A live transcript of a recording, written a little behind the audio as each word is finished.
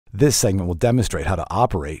This segment will demonstrate how to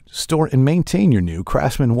operate, store, and maintain your new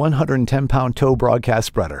CraftsMan 110-pound tow broadcast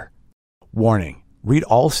spreader. Warning: read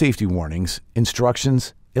all safety warnings,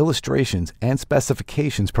 instructions, illustrations, and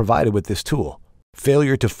specifications provided with this tool.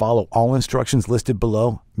 Failure to follow all instructions listed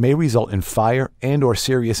below may result in fire and/or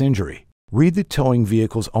serious injury. Read the towing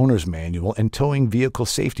vehicle's owner's manual and towing vehicle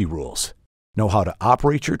safety rules. Know how to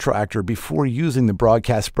operate your tractor before using the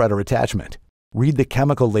broadcast spreader attachment. Read the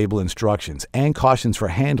chemical label instructions and cautions for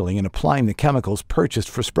handling and applying the chemicals purchased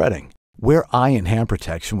for spreading. Wear eye and hand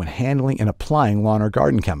protection when handling and applying lawn or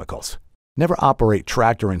garden chemicals. Never operate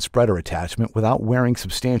tractor and spreader attachment without wearing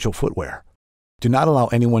substantial footwear. Do not allow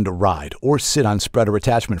anyone to ride or sit on spreader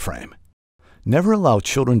attachment frame. Never allow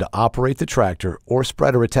children to operate the tractor or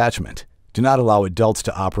spreader attachment. Do not allow adults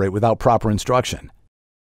to operate without proper instruction.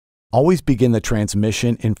 Always begin the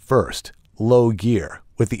transmission in first, low gear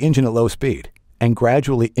with the engine at low speed, and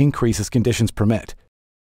gradually increase as conditions permit.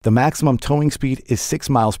 The maximum towing speed is 6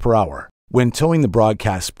 miles per hour. When towing the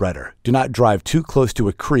broadcast spreader, do not drive too close to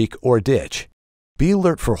a creek or ditch. Be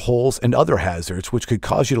alert for holes and other hazards which could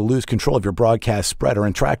cause you to lose control of your broadcast spreader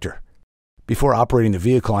and tractor. Before operating the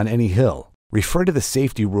vehicle on any hill, refer to the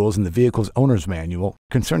safety rules in the vehicle's owner's manual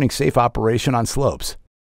concerning safe operation on slopes.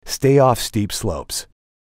 Stay off steep slopes.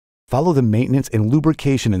 Follow the maintenance and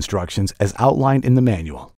lubrication instructions as outlined in the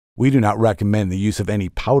manual. We do not recommend the use of any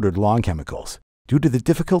powdered lawn chemicals due to the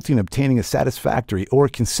difficulty in obtaining a satisfactory or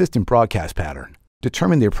consistent broadcast pattern.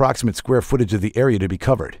 Determine the approximate square footage of the area to be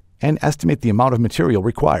covered and estimate the amount of material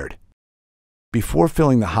required. Before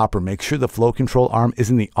filling the hopper, make sure the flow control arm is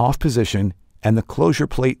in the off position and the closure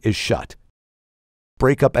plate is shut.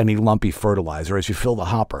 Break up any lumpy fertilizer as you fill the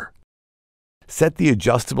hopper. Set the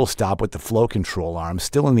adjustable stop with the flow control arm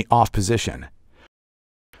still in the off position.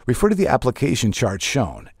 Refer to the application chart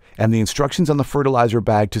shown and the instructions on the fertilizer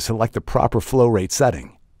bag to select the proper flow rate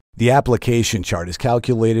setting. The application chart is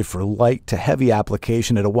calculated for light to heavy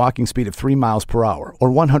application at a walking speed of 3 miles per hour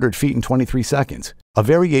or 100 feet in 23 seconds. A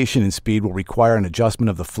variation in speed will require an adjustment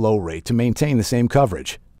of the flow rate to maintain the same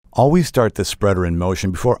coverage. Always start the spreader in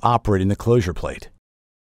motion before operating the closure plate.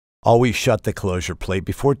 Always shut the closure plate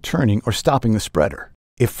before turning or stopping the spreader.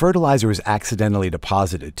 If fertilizer is accidentally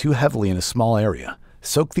deposited too heavily in a small area,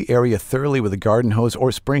 soak the area thoroughly with a garden hose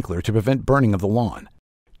or sprinkler to prevent burning of the lawn.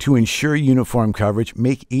 To ensure uniform coverage,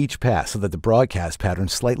 make each pass so that the broadcast pattern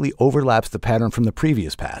slightly overlaps the pattern from the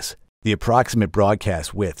previous pass. The approximate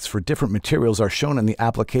broadcast widths for different materials are shown in the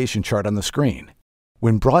application chart on the screen.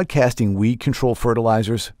 When broadcasting weed control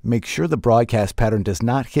fertilizers, make sure the broadcast pattern does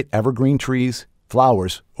not hit evergreen trees,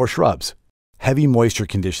 flowers, or shrubs. Heavy moisture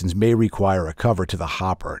conditions may require a cover to the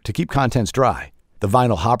hopper to keep contents dry. The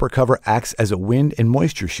vinyl hopper cover acts as a wind and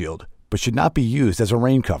moisture shield, but should not be used as a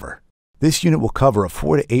rain cover. This unit will cover a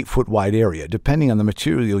 4 to 8 foot wide area depending on the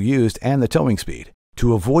material used and the towing speed.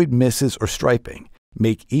 To avoid misses or striping,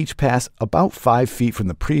 make each pass about 5 feet from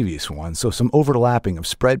the previous one so some overlapping of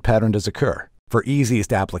spread pattern does occur. For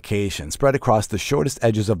easiest application, spread across the shortest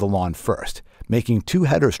edges of the lawn first, making 2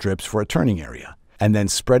 header strips for a turning area, and then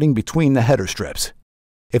spreading between the header strips.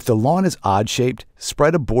 If the lawn is odd-shaped,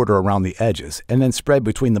 spread a border around the edges and then spread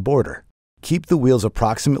between the border. Keep the wheels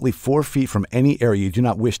approximately 4 feet from any area you do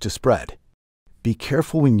not wish to spread. Be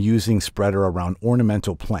careful when using spreader around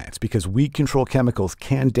ornamental plants because weed control chemicals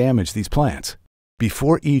can damage these plants.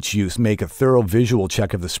 Before each use, make a thorough visual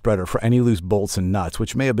check of the spreader for any loose bolts and nuts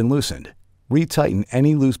which may have been loosened. Retighten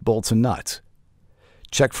any loose bolts and nuts.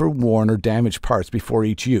 Check for worn or damaged parts before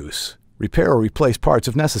each use. Repair or replace parts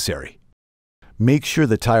if necessary. Make sure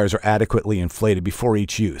the tires are adequately inflated before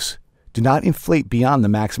each use. Do not inflate beyond the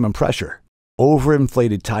maximum pressure.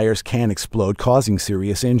 Overinflated tires can explode, causing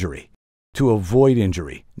serious injury. To avoid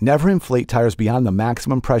injury, never inflate tires beyond the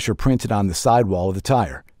maximum pressure printed on the sidewall of the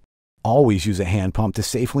tire. Always use a hand pump to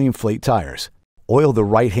safely inflate tires. Oil the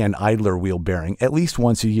right-hand idler wheel bearing at least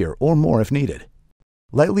once a year or more if needed.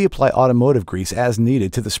 Lightly apply automotive grease as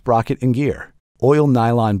needed to the sprocket and gear. Oil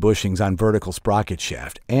nylon bushings on vertical sprocket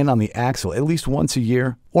shaft and on the axle at least once a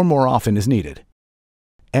year or more often as needed.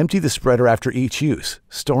 Empty the spreader after each use,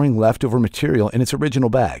 storing leftover material in its original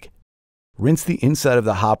bag. Rinse the inside of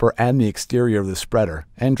the hopper and the exterior of the spreader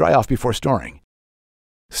and dry off before storing.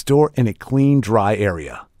 Store in a clean, dry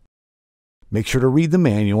area. Make sure to read the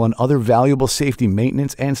manual and other valuable safety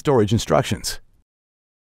maintenance and storage instructions.